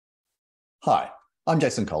Hi, I'm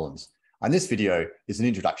Jason Collins, and this video is an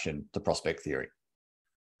introduction to prospect theory.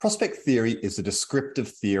 Prospect theory is a descriptive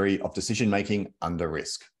theory of decision-making under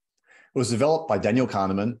risk. It was developed by Daniel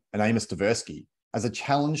Kahneman and Amos Tversky as a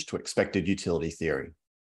challenge to expected utility theory.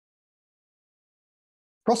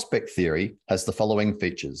 Prospect theory has the following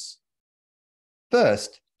features.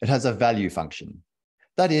 First, it has a value function.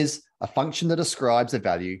 That is, a function that ascribes a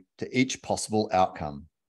value to each possible outcome.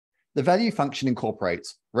 The value function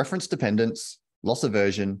incorporates reference dependence, loss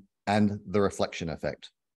aversion, and the reflection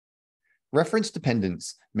effect. Reference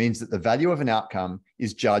dependence means that the value of an outcome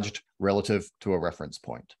is judged relative to a reference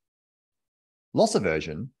point. Loss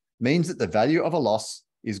aversion means that the value of a loss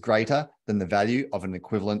is greater than the value of an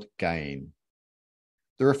equivalent gain.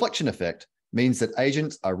 The reflection effect means that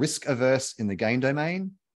agents are risk-averse in the gain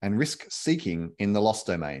domain and risk-seeking in the loss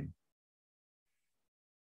domain.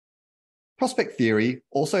 Prospect theory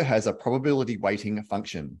also has a probability weighting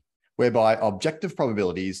function, whereby objective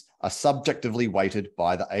probabilities are subjectively weighted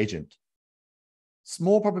by the agent.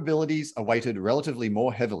 Small probabilities are weighted relatively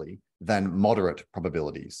more heavily than moderate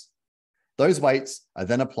probabilities. Those weights are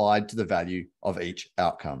then applied to the value of each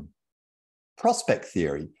outcome. Prospect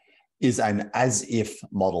theory is an as-if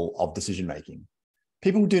model of decision-making.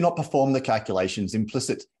 People do not perform the calculations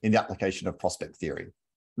implicit in the application of prospect theory.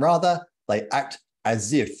 Rather, they act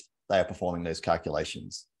as if they are performing those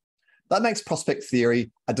calculations. That makes prospect theory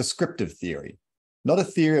a descriptive theory, not a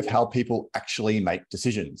theory of how people actually make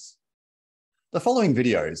decisions. The following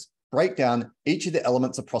videos break down each of the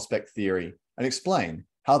elements of prospect theory and explain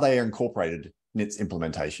how they are incorporated in its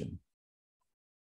implementation.